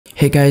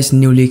Hey guys,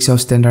 new leaks of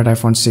standard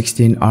iPhone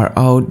 16 are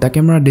out. The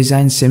camera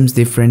design seems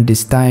different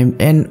this time,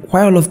 and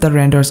while all of the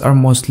renders are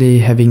mostly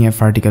having a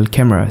vertical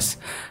cameras.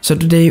 So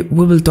today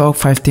we will talk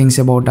 5 things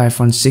about the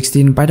iPhone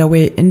 16. By the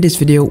way, in this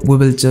video we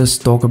will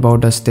just talk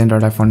about the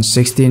standard iPhone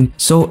 16.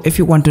 So if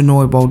you want to know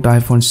about the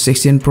iPhone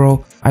 16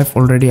 Pro, I've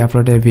already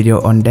uploaded a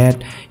video on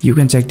that. You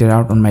can check that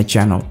out on my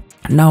channel.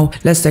 Now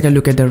let's take a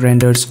look at the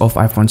renders of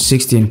iPhone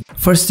 16.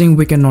 First thing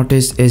we can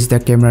notice is the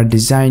camera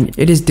design.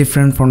 It is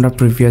different from the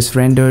previous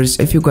renders.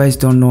 If you guys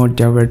don't know,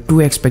 there were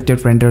 2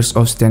 expected renders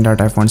of standard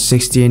iPhone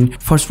 16.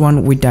 First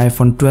one with the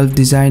iPhone 12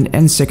 design,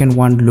 and second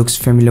one looks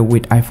familiar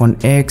with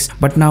iPhone X,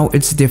 but now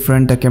it's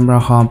different. The camera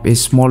hump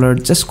is smaller,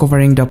 just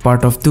covering the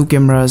part of 2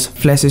 cameras.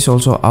 Flash is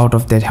also out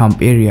of that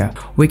hump area.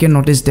 We can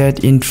notice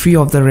that in 3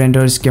 of the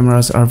renders,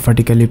 cameras are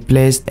vertically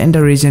placed, and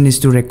the reason is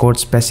to record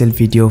special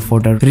video for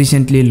the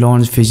recently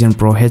launched Vision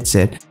Pro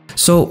headset.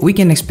 So we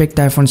can expect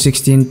the iPhone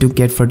 16 to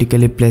get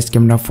vertically placed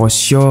camera for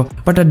sure,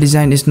 but the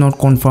design is not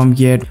confirmed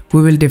yet.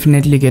 We will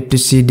definitely get to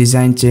see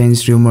design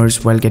change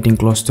rumors while getting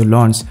close to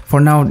launch. For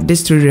now,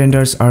 these 3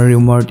 renders are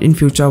rumored. In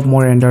future,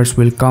 more renders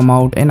will come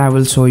out and I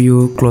will show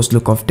you close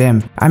look of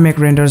them. I make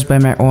renders by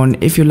my own.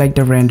 If you like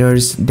the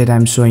renders that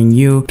I'm showing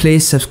you,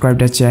 please subscribe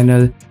the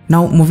channel.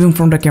 Now moving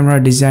from the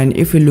camera design,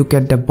 if we look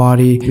at the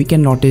body, we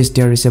can notice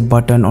there is a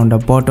button on the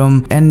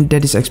bottom, and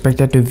that is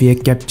expected to be a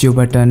capture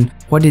button.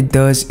 What it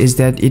does is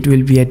that it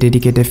will be a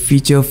dedicated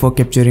feature for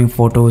capturing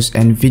photos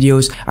and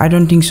videos. I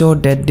don't think so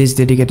that this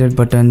dedicated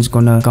button is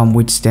gonna come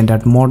with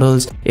standard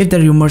models. If the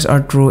rumors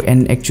are true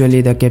and actually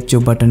the capture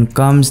button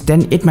comes,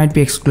 then it might be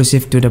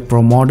exclusive to the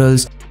Pro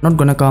models, not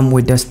gonna come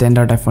with the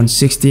standard iPhone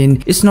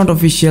 16. It's not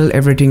official,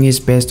 everything is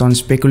based on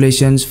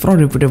speculations from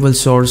reputable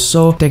source,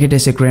 so take it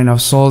as a grain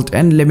of salt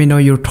and let me know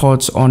your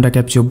thoughts on the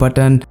capture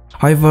button.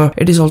 However,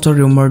 it is also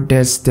rumored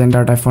that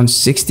standard iPhone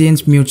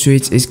 16's mute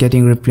switch is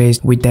getting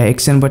replaced with the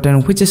action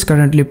button, which is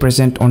currently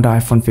present on the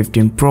iPhone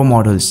 15 Pro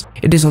models.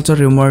 It is also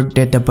rumored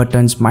that the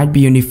buttons might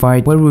be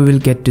unified, where we will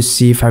get to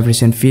see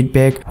vibration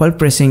feedback while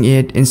pressing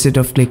it instead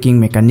of clicking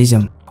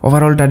mechanism.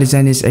 Overall, the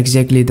design is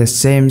exactly the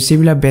same,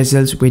 similar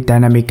bezels with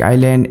dynamic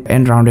island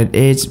and rounded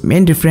edge.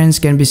 Main difference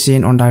can be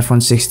seen on the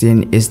iPhone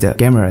 16 is the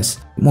cameras.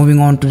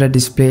 Moving on to the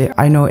display,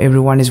 I know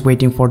everyone is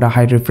waiting for the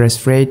high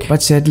refresh rate,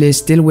 but sadly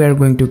still we are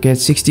going to get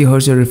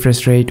 60Hz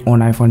refresh rate on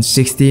iPhone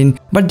 16.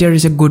 But there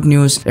is a good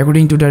news.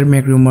 According to the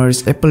remake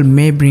rumors, Apple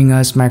may bring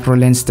us micro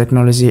lens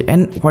technology,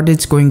 and what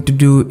it's going to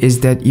do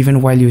is that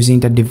even while using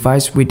the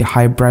device with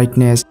high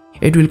brightness,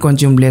 it will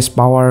consume less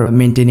power,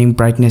 maintaining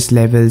brightness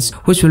levels,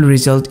 which will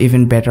result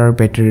even better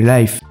battery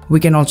life. We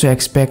can also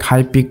expect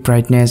high peak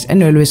brightness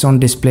and always on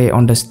display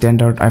on the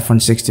standard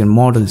iPhone 16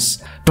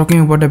 models.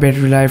 Talking about the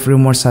battery life,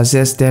 rumors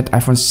suggest that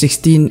iPhone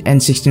 16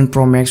 and 16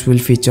 Pro Max will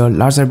feature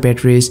larger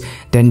batteries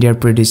than their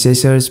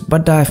predecessors,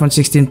 but the iPhone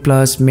 16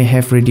 Plus may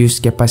have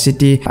reduced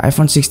capacity. The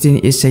iPhone 16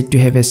 is said to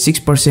have a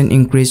 6%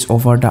 increase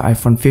over the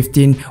iPhone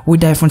 15,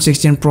 with the iPhone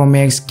 16 Pro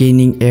Max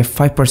gaining a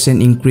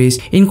 5% increase.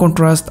 In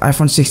contrast,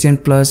 iPhone 16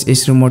 Plus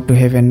is rumored to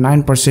have a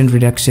 9%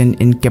 reduction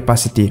in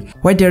capacity.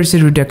 Why there is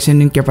a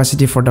reduction in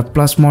capacity for the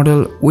Plus model,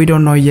 we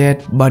don't know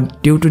yet,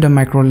 but due to the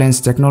micro lens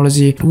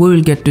technology, we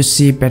will get to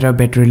see better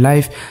battery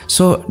life.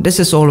 So this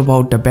is all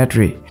about the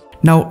battery.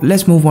 Now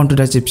let's move on to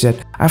the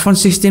chipset. iPhone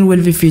 16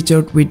 will be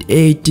featured with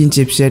A18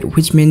 chipset,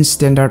 which means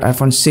standard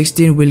iPhone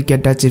 16 will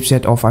get the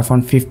chipset of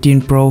iPhone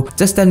 15 Pro.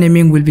 Just the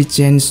naming will be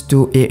changed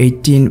to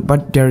A18,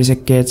 but there is a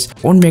catch.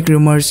 On make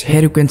rumors,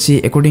 here you can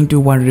see, according to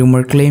one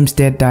rumor claims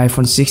that the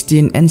iPhone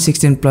 16 and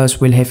 16 Plus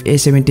will have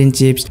A17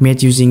 chips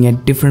made using a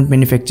different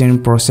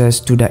manufacturing process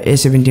to the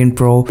A17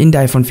 Pro in the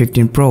iPhone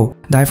 15 Pro.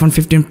 The iPhone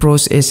 15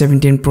 Pro's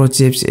A17 Pro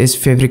chips is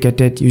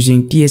fabricated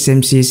using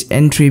TSMC's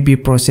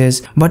N3B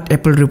process, but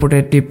Apple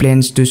reportedly plans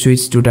to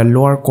switch to the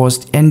lower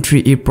cost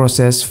N3E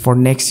process for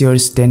next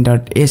year's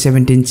standard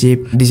A17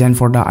 chip designed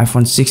for the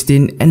iPhone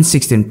 16 and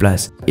 16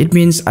 Plus. It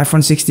means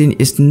iPhone 16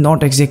 is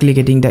not exactly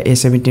getting the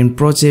A17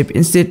 Pro chip,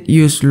 instead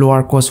use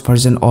lower cost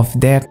version of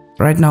that.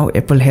 Right now,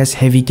 Apple has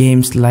heavy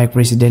games like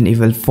Resident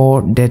Evil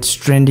 4 that's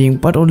trending,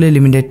 but only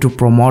limited to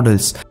Pro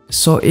models.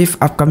 So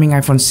if upcoming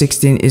iPhone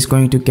 16 is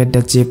going to get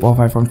the chip of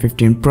iPhone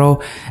 15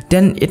 Pro,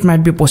 then it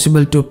might be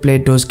possible to play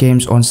those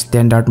games on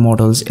standard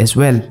models as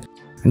well.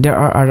 There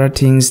are other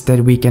things that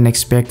we can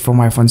expect from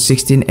iPhone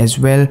 16 as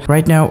well.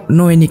 Right now,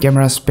 no any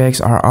camera specs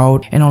are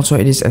out, and also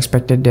it is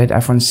expected that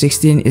iPhone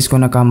 16 is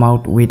gonna come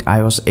out with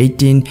iOS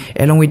 18.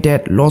 Along with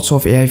that, lots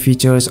of AI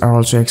features are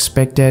also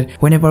expected.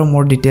 Whenever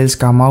more details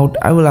come out,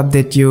 I will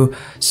update you.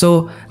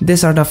 So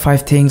these are the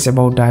 5 things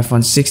about the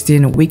iPhone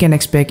 16. We can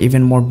expect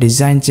even more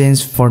design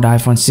change for the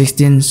iPhone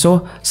 16.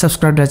 So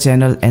subscribe to the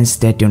channel and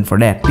stay tuned for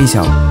that. Peace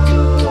out.